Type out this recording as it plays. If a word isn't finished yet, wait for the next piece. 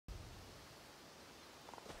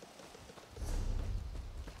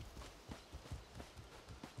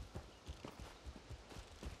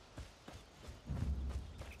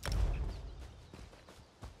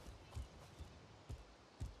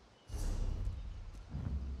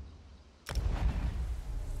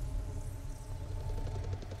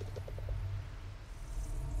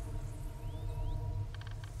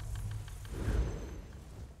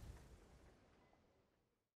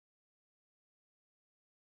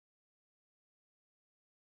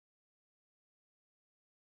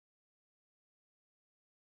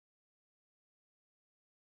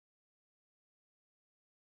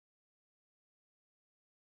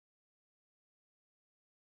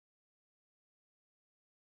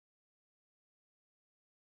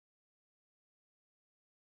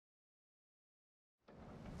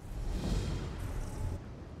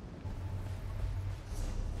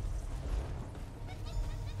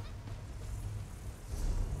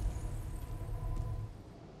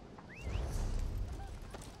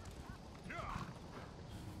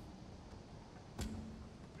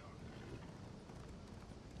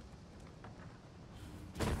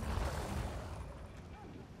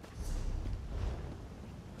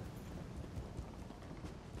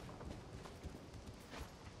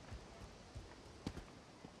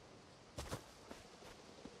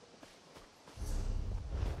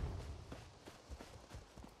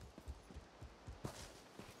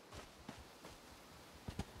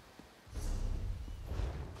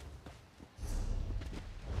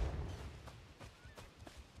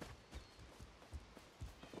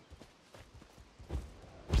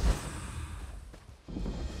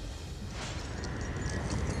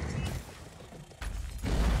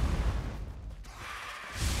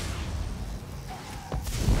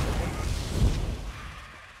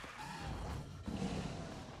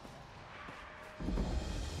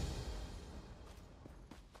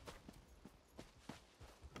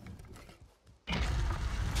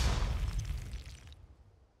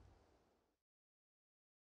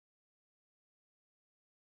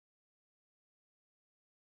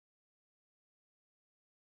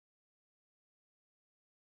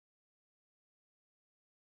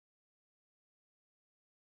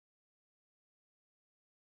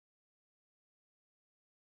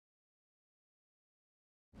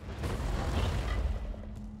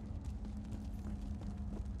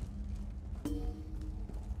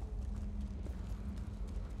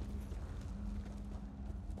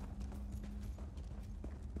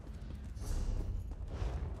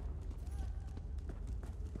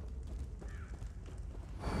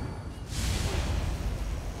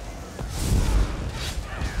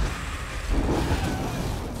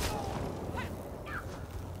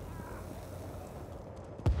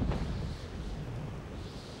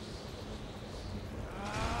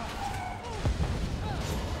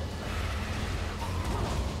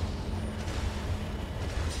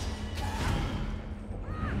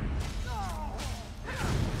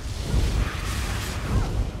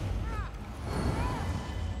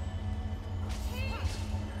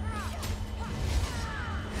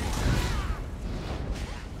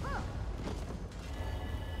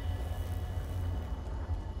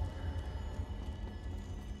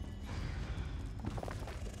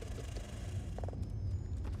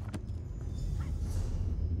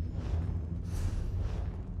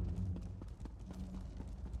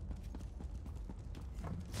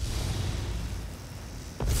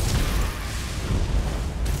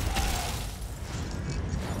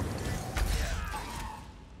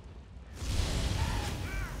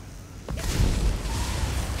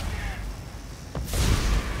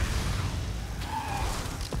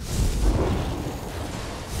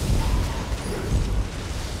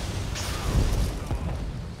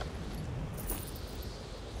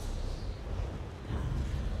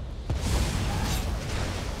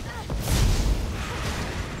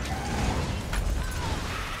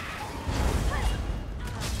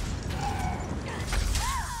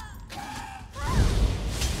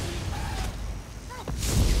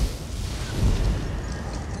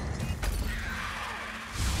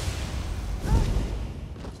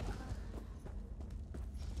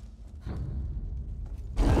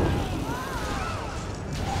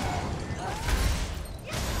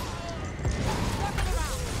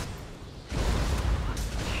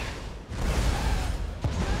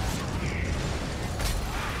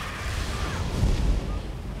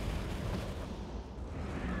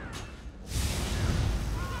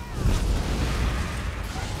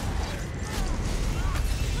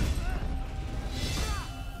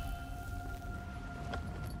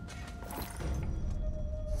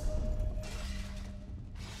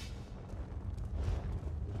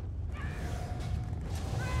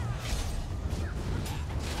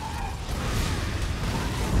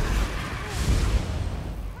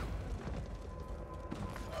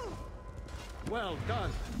Well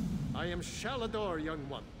done. I am Shalador, young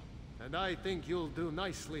one, and I think you'll do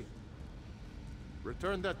nicely.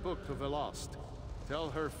 Return that book to Velost. Tell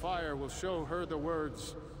her fire will show her the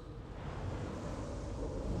words.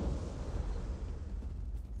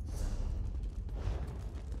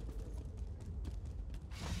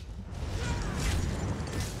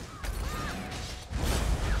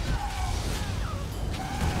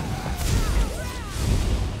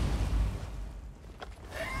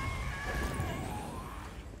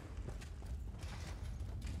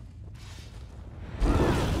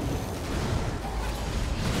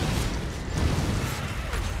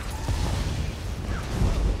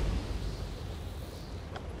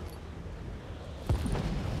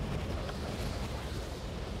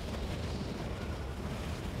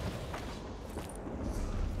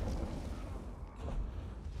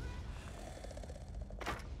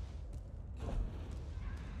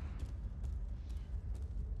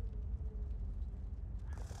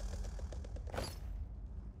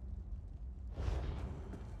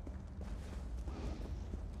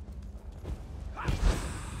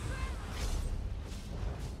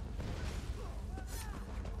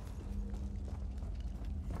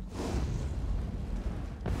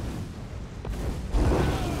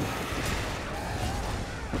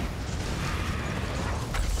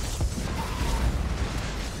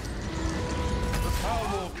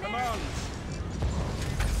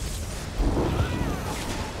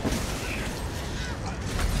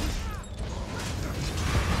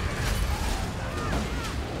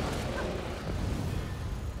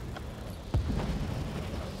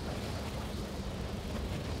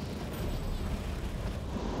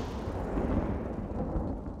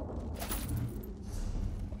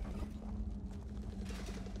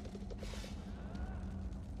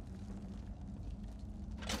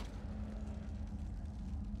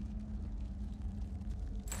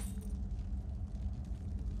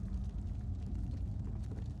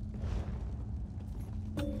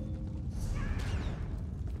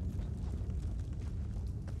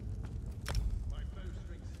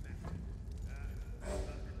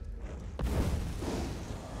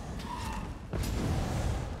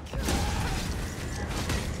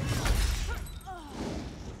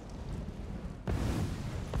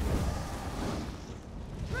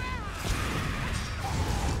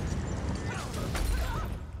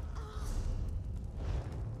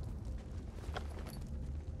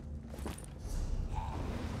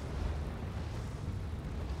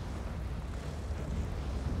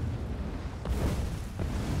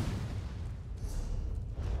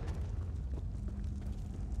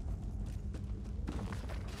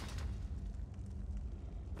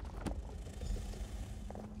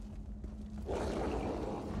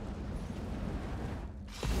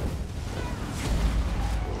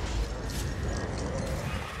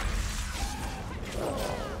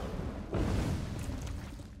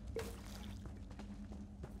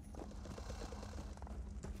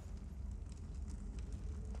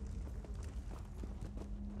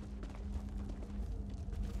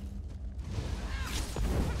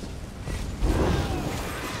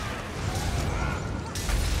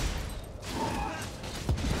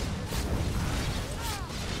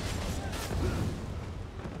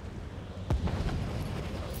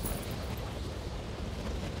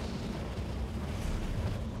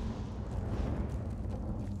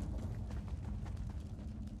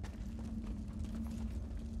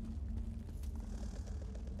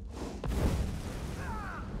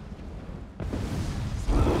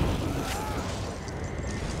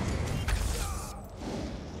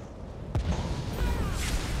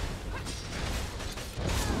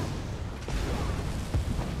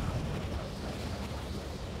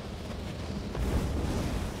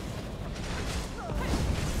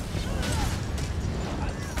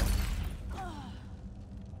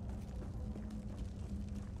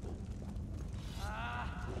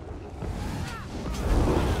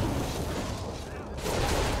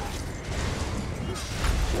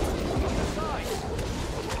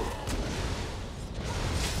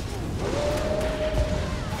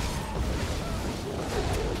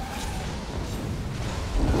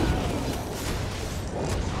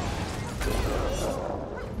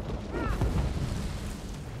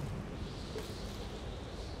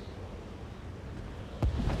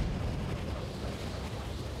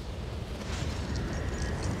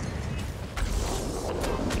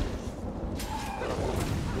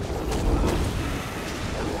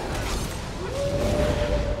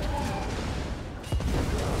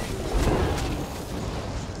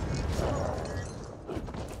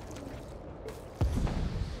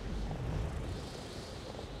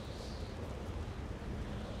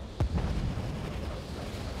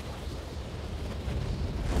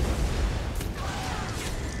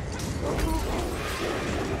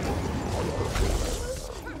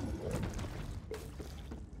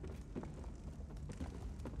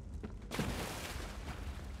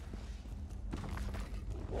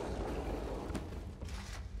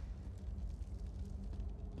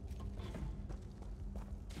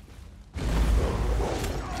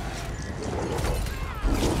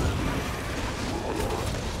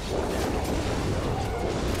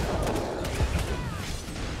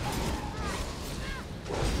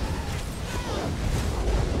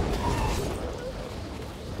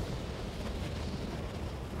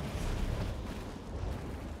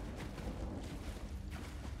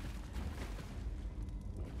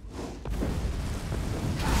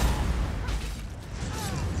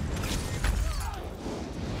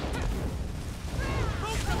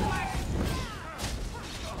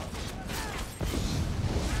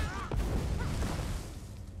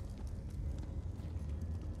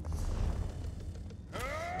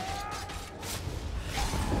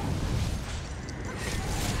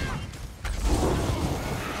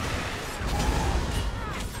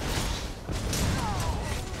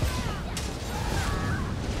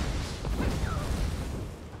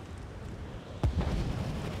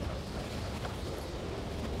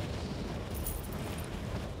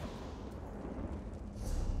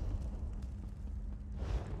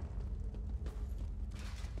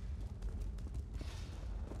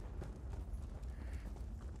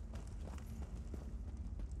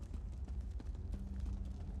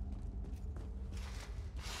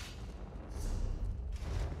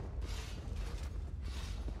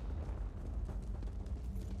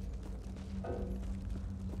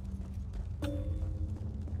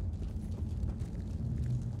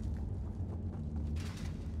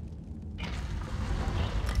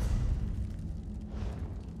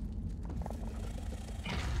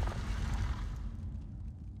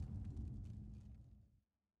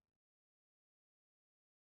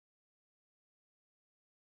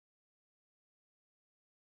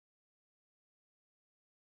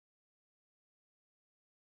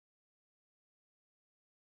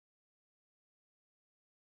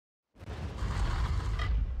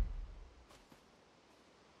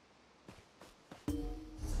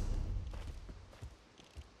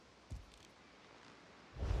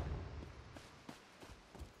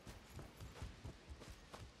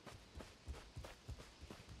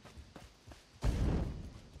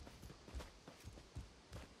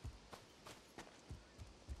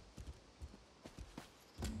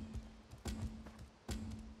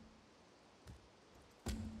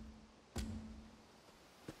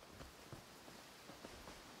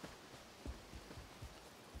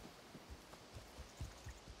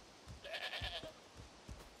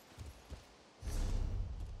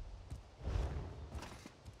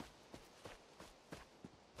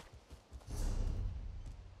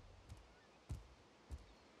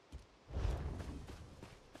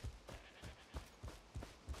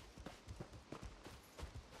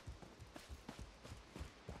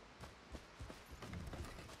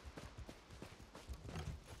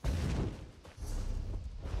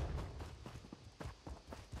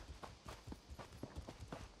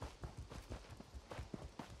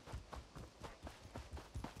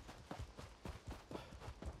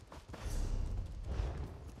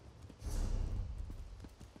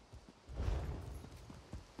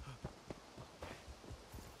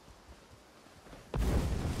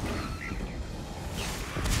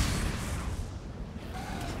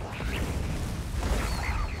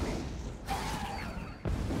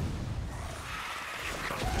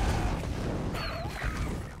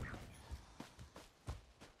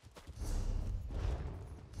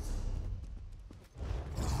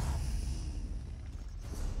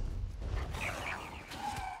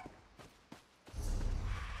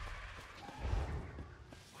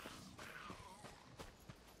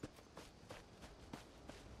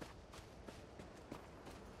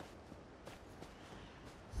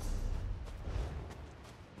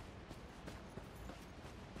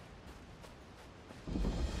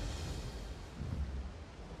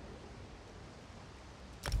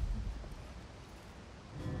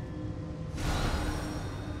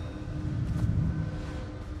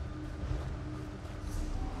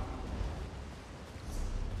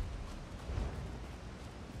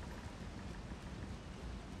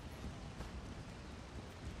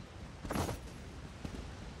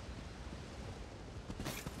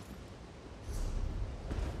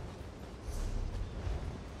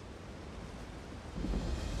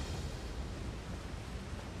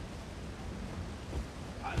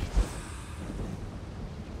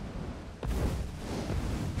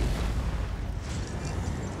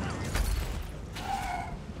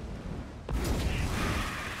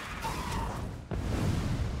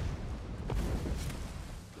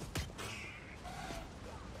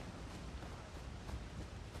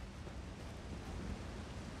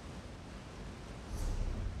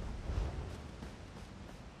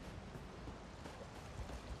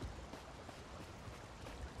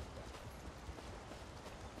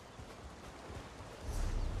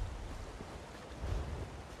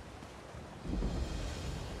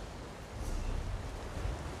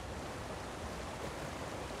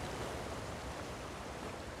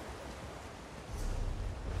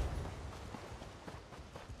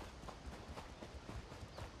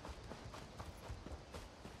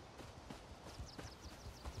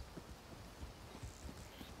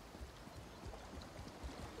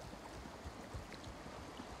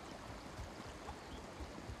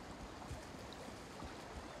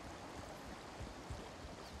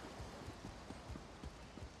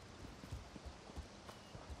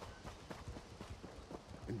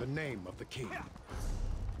 the name of the king.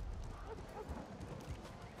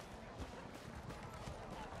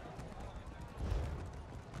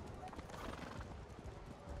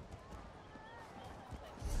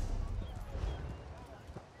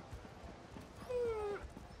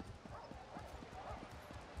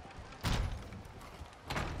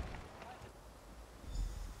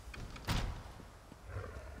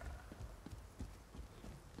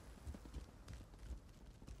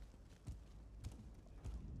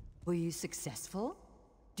 Were you successful?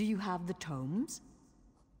 Do you have the tomes?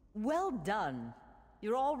 Well done.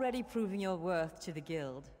 You're already proving your worth to the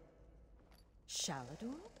guild.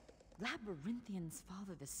 Shalador? Labyrinthian's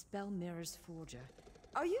father, the Spell Mirror's forger.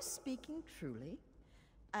 Are you speaking truly?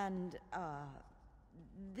 And,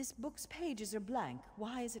 this book's pages are blank.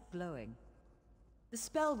 Why is it glowing? The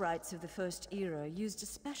spellwrights of the First Era used a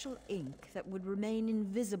special ink that would remain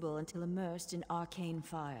invisible until immersed in arcane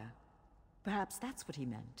fire. Perhaps that's what he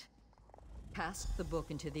meant. Cast the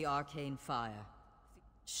book into the arcane fire.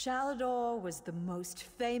 Shalador was the most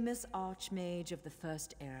famous archmage of the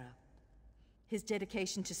First Era. His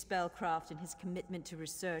dedication to spellcraft and his commitment to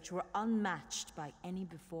research were unmatched by any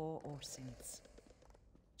before or since.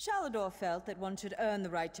 Shalador felt that one should earn the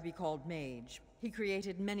right to be called Mage. He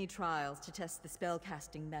created many trials to test the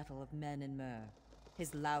spellcasting mettle of men in Myr.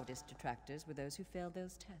 His loudest detractors were those who failed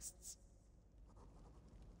those tests.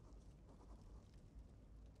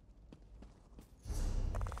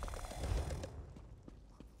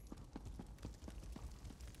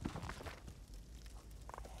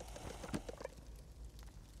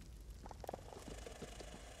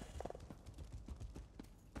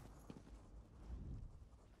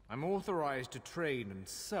 I'm authorized to train and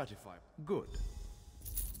certify. Good.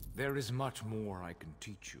 There is much more I can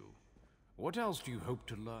teach you. What else do you hope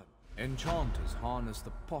to learn? Enchanters harness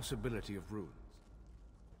the possibility of runes.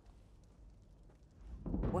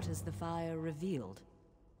 What has the fire revealed?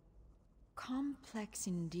 Complex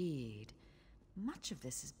indeed. Much of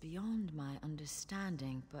this is beyond my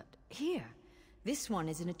understanding, but here, this one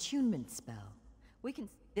is an attunement spell.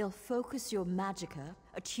 They'll focus your magicka,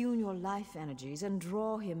 attune your life energies, and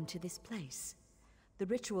draw him to this place. The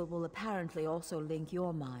ritual will apparently also link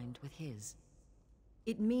your mind with his.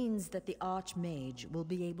 It means that the Archmage will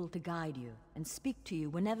be able to guide you and speak to you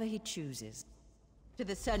whenever he chooses. To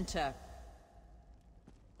the center.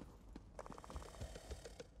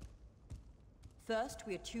 First,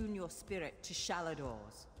 we attune your spirit to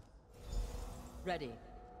Shalador's. Ready.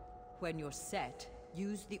 When you're set,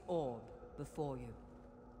 use the orb before you.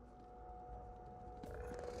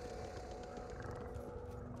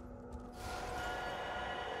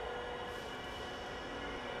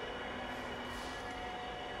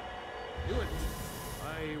 Do it!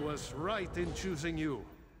 I was right in choosing you.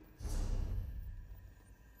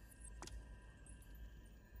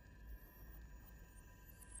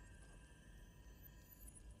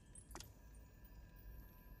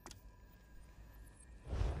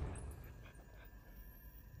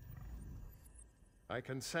 I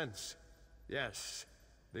can sense. Yes,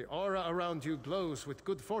 the aura around you glows with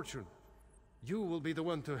good fortune. You will be the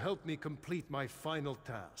one to help me complete my final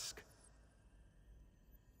task.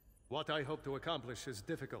 What I hope to accomplish is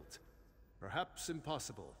difficult, perhaps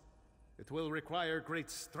impossible. It will require great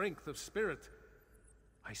strength of spirit.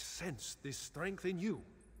 I sense this strength in you.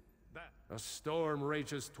 A storm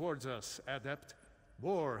rages towards us, Adept.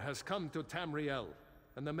 War has come to Tamriel,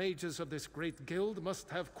 and the mages of this great guild must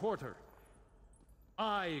have quarter.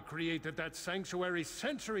 I created that sanctuary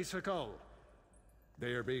centuries ago.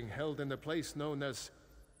 They are being held in the place known as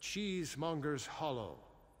Cheesemonger's Hollow.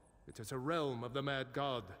 It is a realm of the mad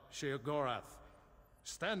god, Sheogorath.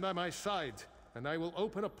 Stand by my side, and I will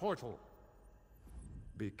open a portal.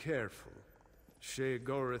 Be careful.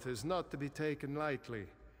 Sheogorath is not to be taken lightly.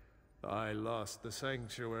 I lost the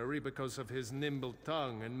sanctuary because of his nimble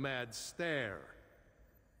tongue and mad stare.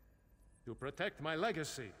 To protect my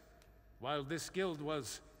legacy, while this guild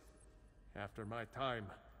was, after my time,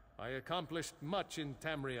 I accomplished much in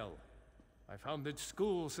Tamriel. I founded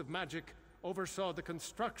schools of magic, oversaw the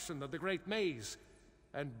construction of the Great Maze,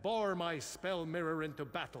 and bore my spell mirror into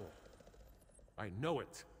battle. I know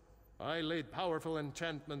it. I laid powerful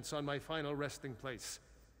enchantments on my final resting place.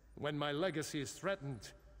 When my legacy is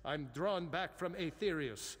threatened, I'm drawn back from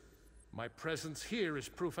Aetherius. My presence here is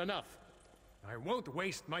proof enough. I won't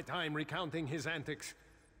waste my time recounting his antics.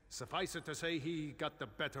 Suffice it to say, he got the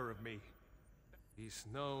better of me. He's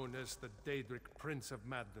known as the Daedric Prince of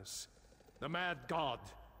Madness. The Mad God.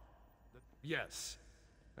 Yes,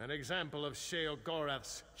 an example of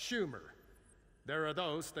Sheogorath's humor. There are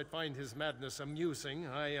those that find his madness amusing.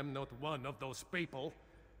 I am not one of those people.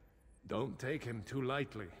 Don't take him too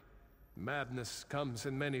lightly. Madness comes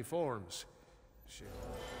in many forms.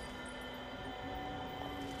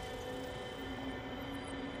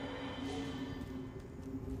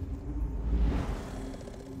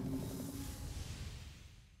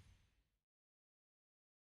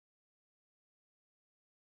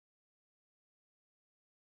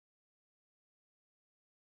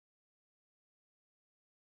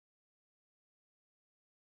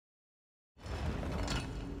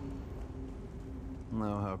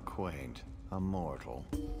 Oh, how quaint. A mortal.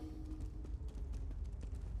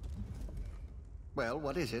 Well,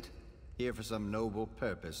 what is it? Here for some noble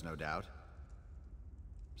purpose, no doubt.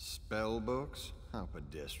 Spell books? How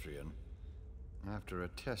pedestrian. After a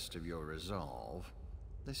test of your resolve...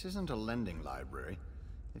 This isn't a lending library.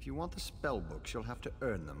 If you want the spell books, you'll have to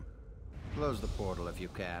earn them. Close the portal if you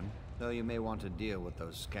can, though you may want to deal with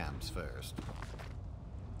those scamps first.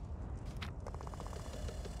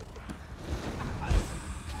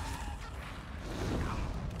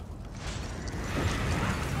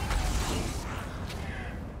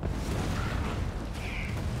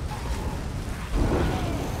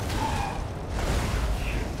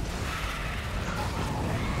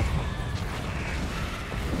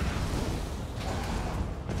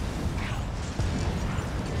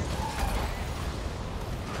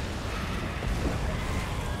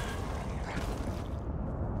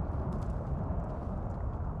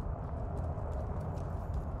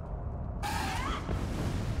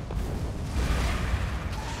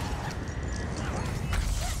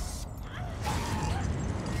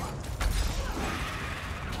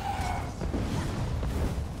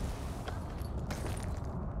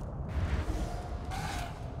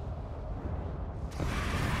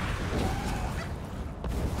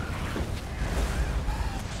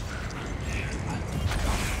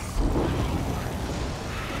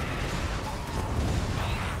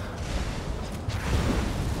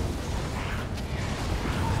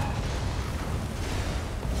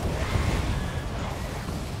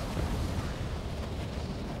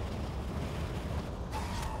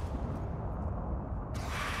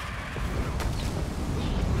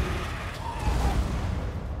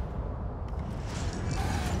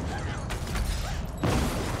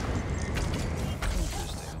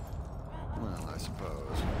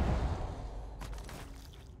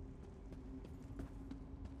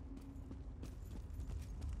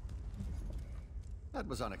 That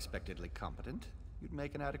was unexpectedly competent. You'd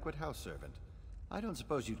make an adequate house servant. I don't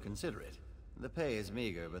suppose you'd consider it. The pay is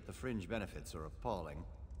meager, but the fringe benefits are appalling.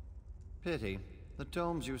 Pity. The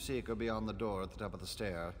tomes you seek are beyond the door at the top of the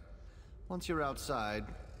stair. Once you're outside,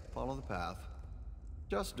 follow the path.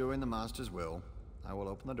 Just doing the Master's will. I will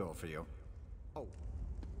open the door for you. Oh.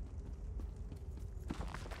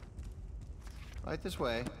 Right this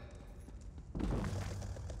way.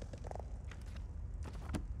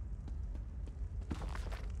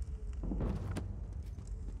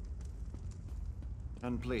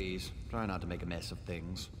 And please, try not to make a mess of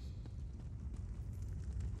things.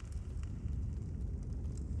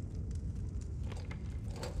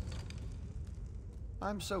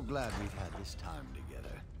 I'm so glad we've had this time together.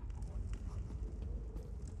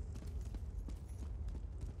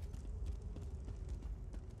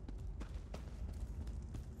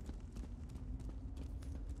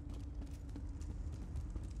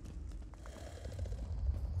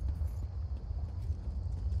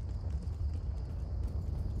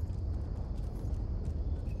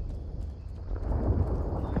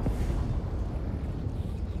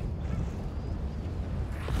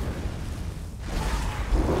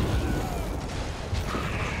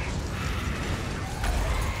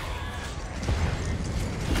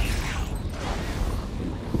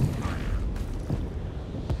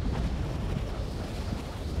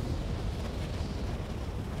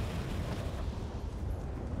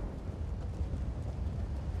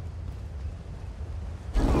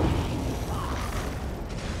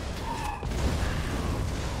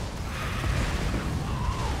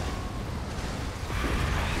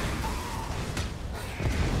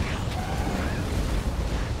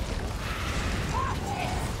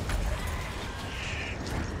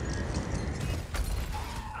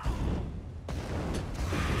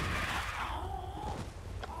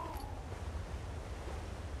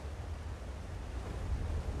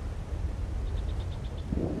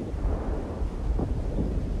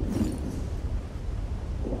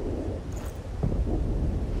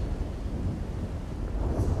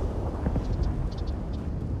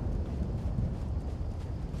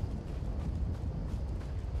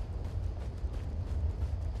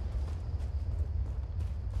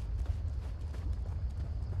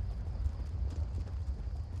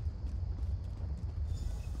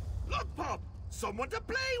 up! Someone to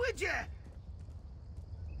play with you!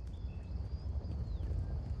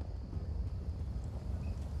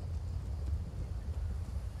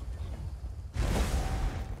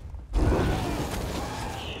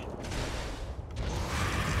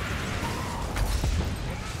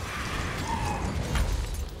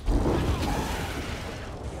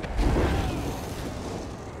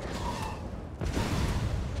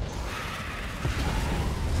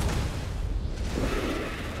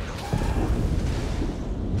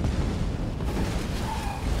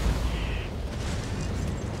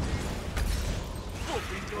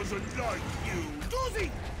 Doesn't like you, does he?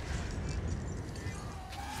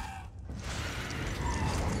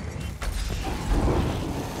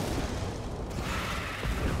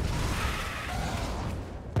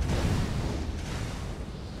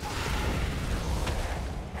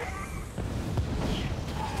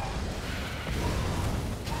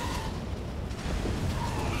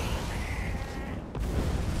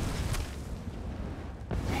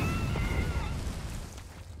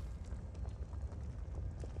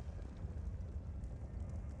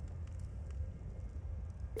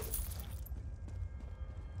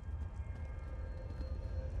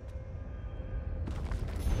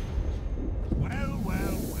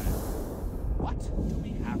 What do we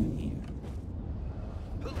have here?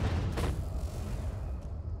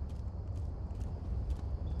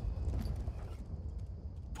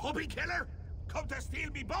 Puppy killer? Come to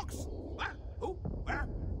steal me books? What? Who? Where?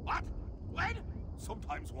 What? When?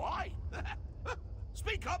 Sometimes why?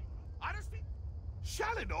 Speak up! Honesty?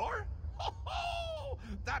 Shalinor? Ho-ho!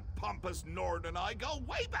 That pompous Nord and I go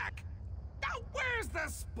way back! Now where's the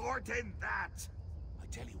sport in that? I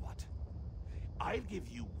tell you what, I'll give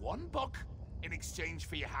you one book in exchange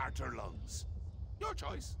for your heart or lungs. Your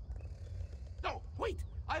choice. No, wait,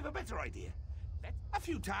 I have a better idea. A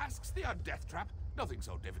few tasks, the odd death trap. Nothing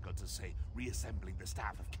so difficult as, say, reassembling the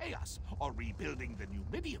Staff of Chaos or rebuilding the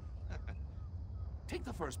Numidium. Take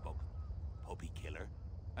the first book, Puppy Killer,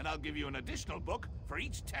 and I'll give you an additional book for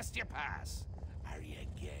each test you pass. Are you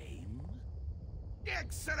game?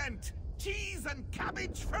 Excellent! Cheese and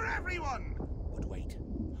cabbage for everyone! But wait,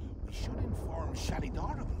 we should inform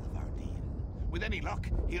Shalidorable of our deal. With any luck,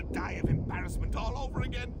 he'll die of embarrassment all over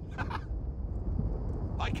again.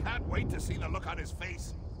 I can't wait to see the look on his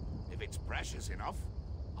face. If it's precious enough,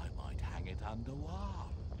 I might hang it on the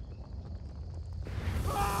wall.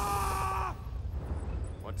 Ah!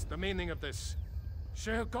 What's the meaning of this?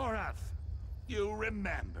 Sheogorath! You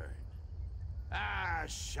remembered. Ah,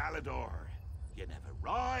 Shalador. You never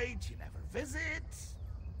ride, you never visit.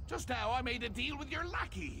 Just now I made a deal with your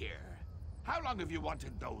lackey here. How long have you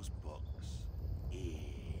wanted those books?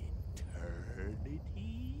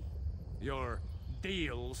 Eternity? Your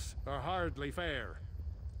deals are hardly fair.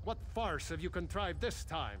 What farce have you contrived this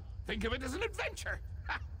time? Think of it as an adventure!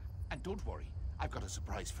 Ha! And don't worry, I've got a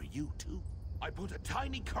surprise for you too. I put a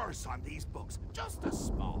tiny curse on these books, just a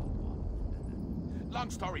small one.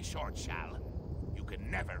 Long story short, Shal, you can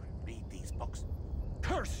never read these books.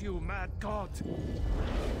 Curse you, mad god!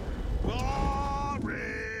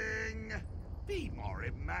 Boring! Be more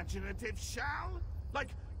imaginative, Shal.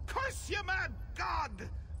 Like, curse you, mad god!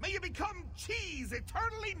 May you become cheese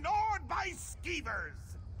eternally gnawed by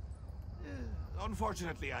skeevers!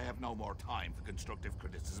 Unfortunately, I have no more time for constructive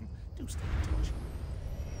criticism. Do stay in touch.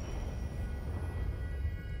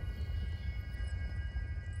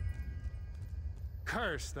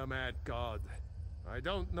 Curse the mad god. I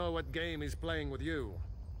don't know what game he's playing with you.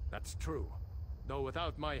 That's true. Though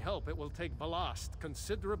without my help, it will take Balast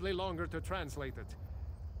considerably longer to translate it.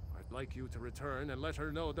 I'd like you to return and let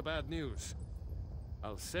her know the bad news.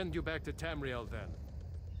 I'll send you back to Tamriel then.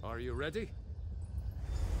 Are you ready?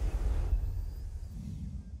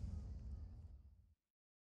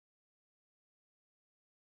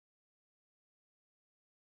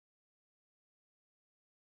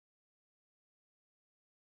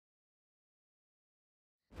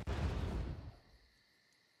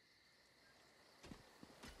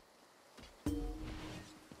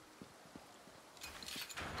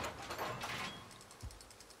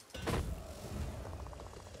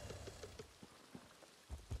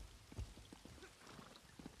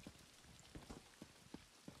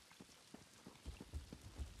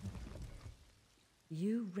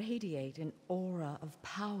 You radiate an aura of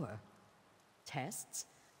power. Tests?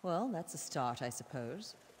 Well, that's a start, I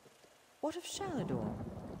suppose. What of Shalador?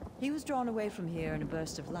 He was drawn away from here in a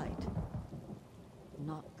burst of light.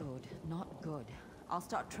 Not good, not good. I'll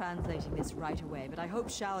start translating this right away, but I hope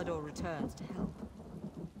Shalador returns to help.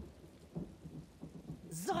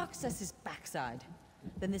 Zarxus' backside.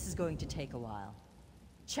 Then this is going to take a while.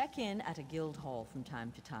 Check in at a guild hall from time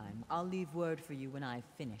to time. I'll leave word for you when I've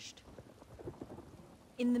finished.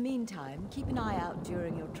 In the meantime, keep an eye out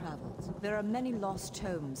during your travels. There are many lost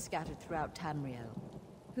tomes scattered throughout Tamriel.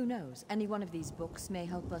 Who knows, any one of these books may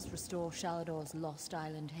help us restore Shalador's lost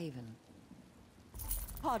island haven.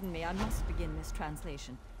 Pardon me, I must begin this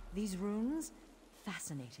translation. These runes?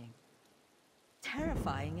 Fascinating.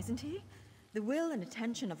 Terrifying, isn't he? The will and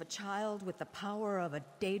attention of a child with the power of a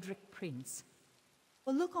Daedric prince.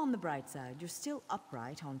 Well, look on the bright side. You're still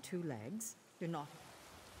upright on 2 legs. You're not